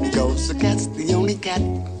 because a cat's the only cat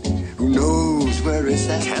who knows where it's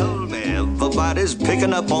at. Tell me, everybody's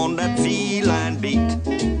picking up on that feline beat,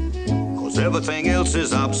 'cause everything else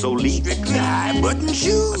is obsolete. Strictly high button A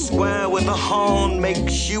shoes. square with a horn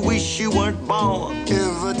makes you wish you weren't born.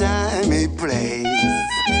 Every time he plays.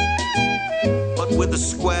 But with a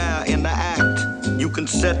square in the act, you can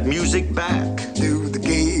set music back. To the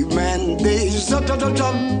caveman days.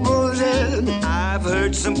 I've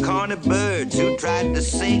heard some corny birds who tried to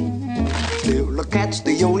sing. Still, the cat's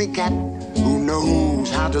the only cat who knows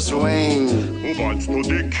how to swing. Who wants to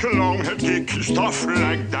dick, long-head kick, stuff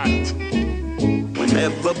like that? When when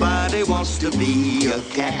everybody wants to be a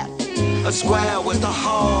cat. A square with a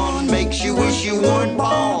horn makes you wish you weren't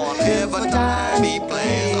born. Every time he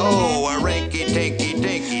plays, oh, a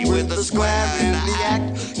rinky-tinky-tinky with a square in the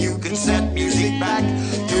act. You can set music back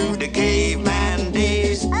to the caveman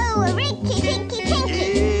days. Oh, a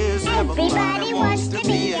rinky-tinky-tinky. Yes, Everybody wants to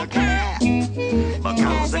be a cat.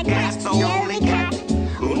 Because the cat's the only cat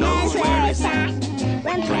who knows where it's at.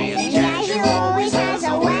 When playing jazz, you always has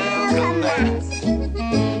a welcome mat.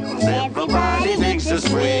 Everybody thinks a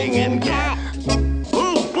swinging cat.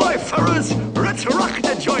 Oh, boy, fellas, let's rock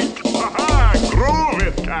the joint. Ha-ha, groove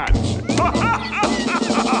it, cats.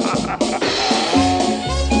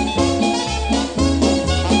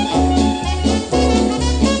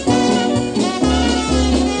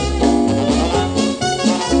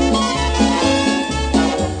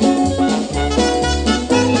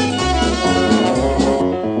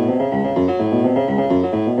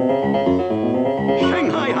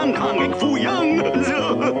 Shanghai, Hong Kong, and Fuyang.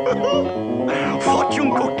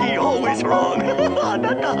 Fortune cookie always wrong. Not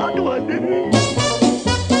the hot one.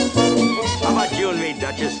 How about you and me,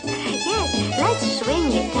 Duchess? Yes, let's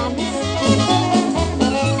swing it, Thomas.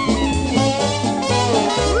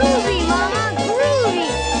 Groovy, Mama, groovy.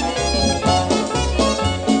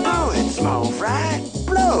 Blow it, small fry.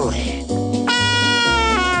 Blow it.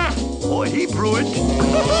 Boy, he blew it.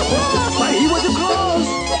 Why, he was a close.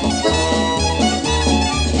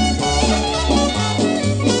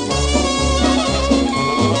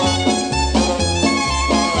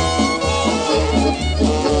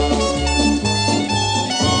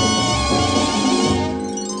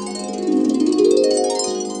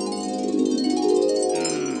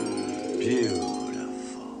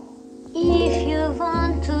 If you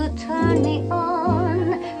want to turn me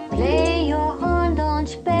on, play your horn, don't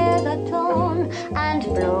spare the tone, and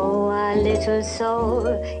blow a little soul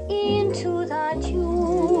into the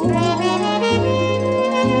tune.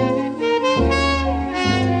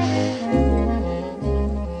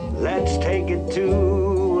 Let's take it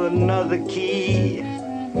to another key.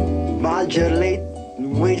 Modulate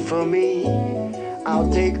and wait for me.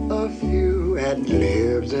 I'll take a few ad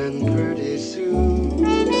libs and pretty soon.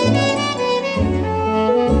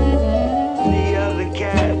 The other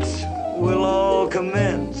cats will all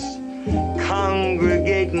commence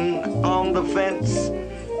congregating on the fence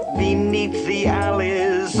beneath the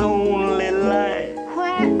alley's only light.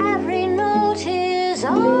 Where every note is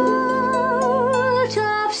out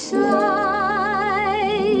of sight.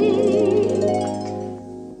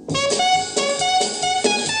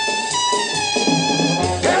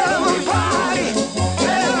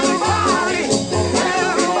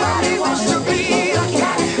 Everybody wants to be a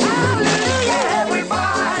cat. Hallelujah,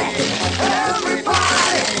 everybody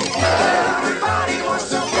wants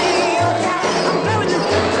to be a cat.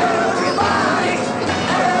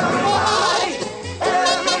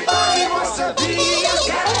 Everybody wants to be a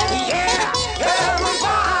cat. Yeah,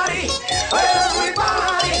 everybody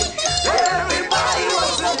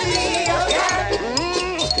wants to be a cat.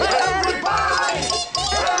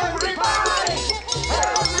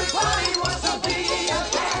 Everybody wants to be a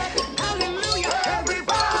cat. Hallelujah,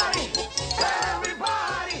 everybody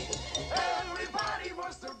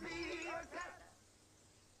wants to be a cat.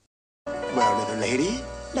 Well, little lady,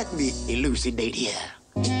 let me elucidate here.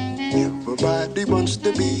 Everybody wants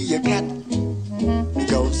to be a cat,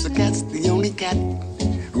 because the cat's the only cat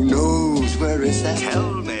who knows where it's at.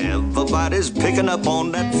 Tell me, everybody's picking up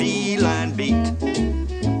on that feline beat,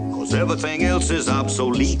 'cause everything else is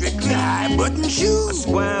obsolete. Tie button A shoes.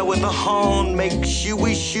 square with a horn makes you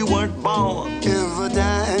wish you weren't born. Every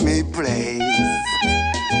time he plays,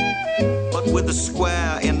 But with a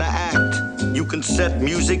square in the act, you can set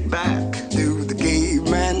music back. to the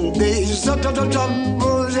caveman days.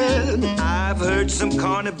 I've heard some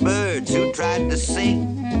corny birds who tried to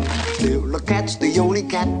sing. Still, the cat's the only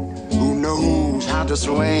cat who knows how to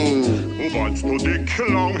swing. Who wants to dick,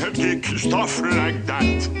 long-head kick, stuff like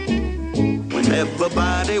that? When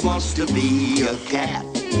everybody wants to be a cat.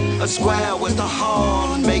 A square with a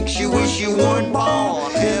horn makes you wish you weren't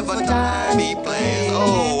born. Every time he plays,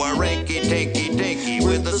 oh, a rinky-tinky-tinky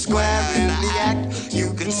with a square in the act.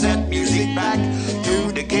 You can set music back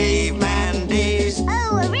to the caveman days.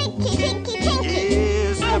 Oh, a rinky-tinky-tinky.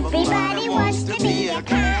 Yes, Everybody wants to be a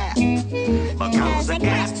cat. because the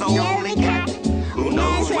cat's the only cat who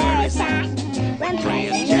knows where it's at. When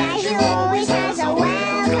playing jazz, you always has a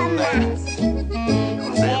welcome mat.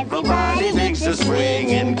 Everybody thinks a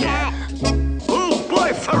swinging cat. Oh,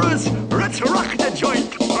 boy, fellas, let's rock the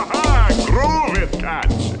joint. Ha-ha, groove it,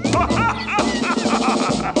 cats.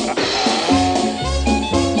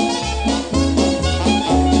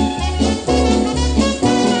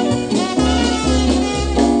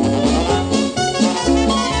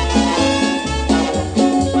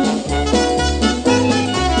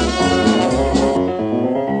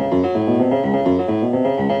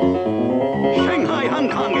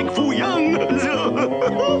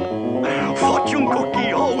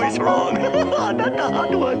 That's a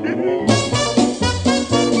hot one.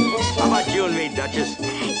 How about you and me, Duchess?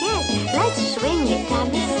 Yes, let's swing it,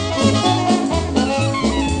 Thomas.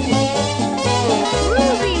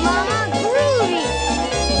 Groovy, Mama, groovy.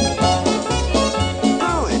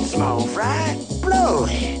 Blow it, small fry, blow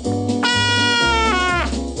it.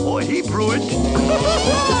 Boy, he blew it.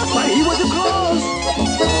 Why, he was a close.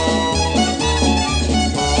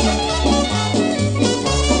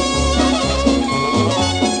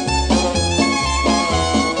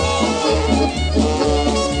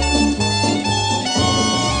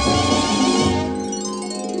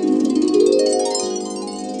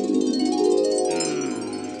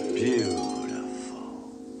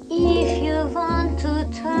 If you want to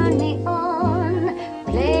turn me on,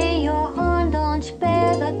 play your horn, don't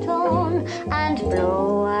spare the tone, and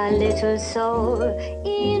blow a little soul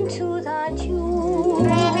into the tune.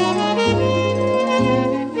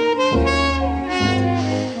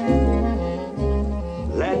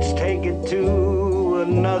 Let's take it to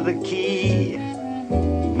another key.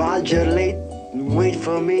 Modulate and wait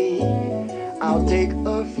for me. I'll take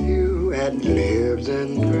a few ad libs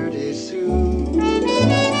and pretty soon.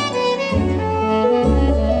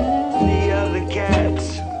 The other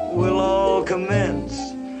cats will all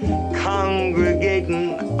commence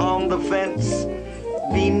congregating on the fence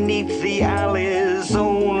beneath the alley's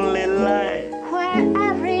only light. Where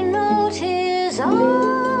every note is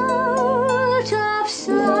out of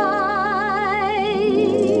sight.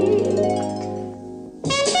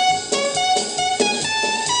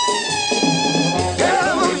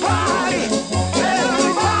 Everybody,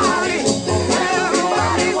 everybody,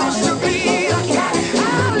 everybody wants to be a cat.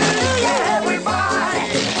 Hallelujah, everybody,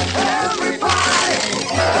 everybody,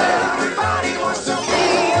 everybody wants to be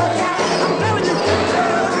a cat.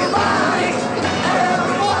 Everybody,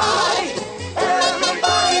 everybody,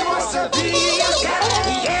 everybody wants to be a cat.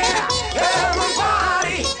 Yeah,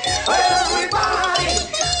 everybody, everybody,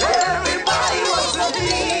 everybody wants to be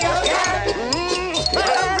a cat.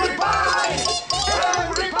 Everybody,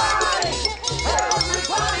 everybody,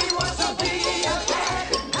 everybody wants to be a cat.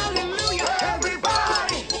 Hallelujah,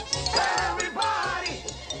 everybody, everybody,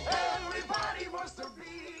 everybody wants to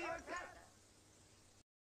be a cat.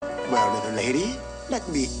 Well, little lady, let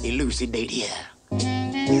me elucidate here.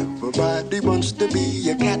 Everybody wants to be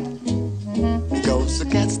a cat because a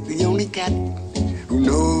cat's the only cat who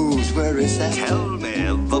knows where it's at. Tell me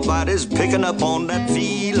everybody's picking up on that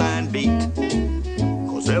feline beat,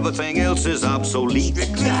 'cause everything else is obsolete.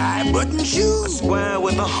 High button shoes. A square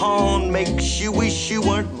with a horn makes you wish you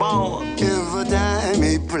weren't born. Every time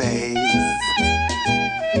he plays,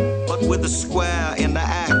 But with a square in the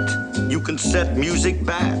act, you can set music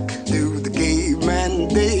back. to the caveman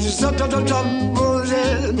days.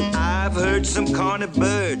 I've heard some corny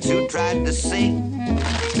birds who tried to sing.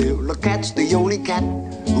 Still, the cat's the only cat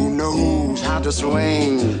who knows how to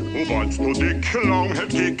swing. Wants to dick long-head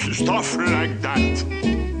kick stuff like that.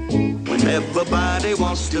 When everybody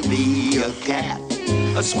wants to be a cat,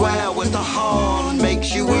 a square with a horn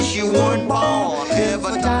makes you wish you weren't born.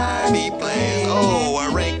 Every time he plays, oh,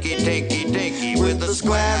 a rinky-tinky-tinky with a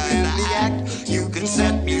square in the act, you can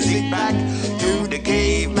set music back to the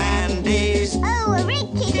caveman days. Oh, a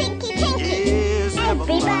rinky tinky tinky. Yes,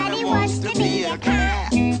 Everybody wants to be a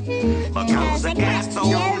cat. because the cat's the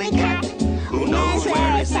only cat who knows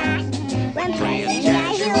where it's at. When playing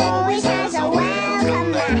jazz, you always has a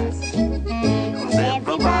welcome mat. 'Cause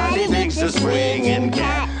everybody thinks a swinging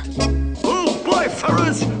cat. Oh, boy,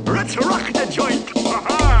 fellas, let's rock the joint.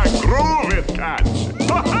 Ha-ha, groove it, cats.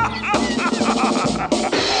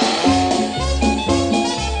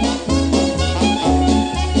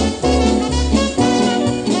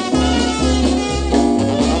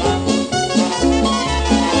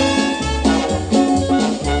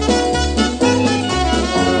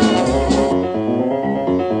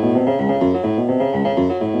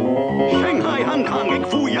 Shanghai, Hong Kong, ik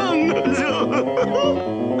voel young.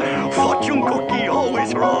 Fortune cookie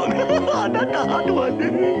always wrong. That's a hot one.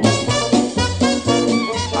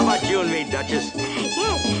 How about you and me, Duchess?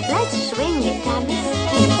 Yes, let's swing it, Thomas.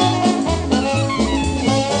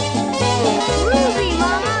 Groovy,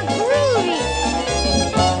 Mama, groovy.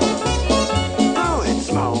 Blow it,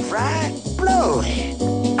 small fry, blow it.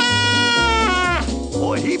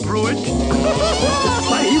 Boy, he blew it.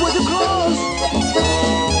 Why, he was a close.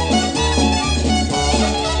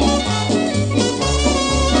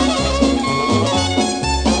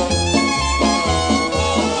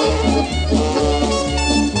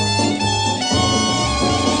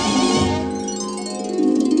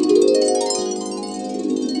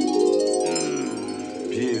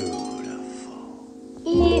 Beautiful.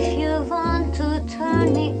 If you want to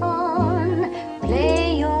turn me on,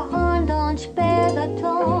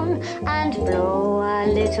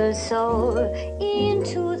 little soul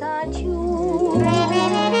into the tune.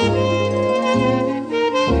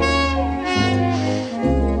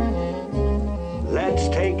 Let's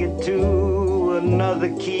take it to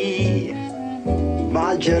another key.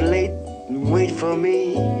 Modulate, wait for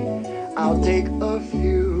me. I'll take a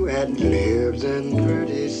few and live then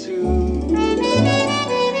pretty soon.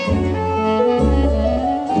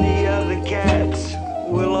 The other cats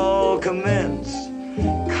will all commence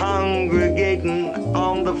congregating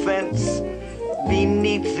on the fence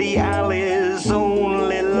beneath the alley's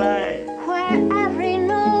only light, where every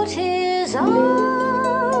note is on.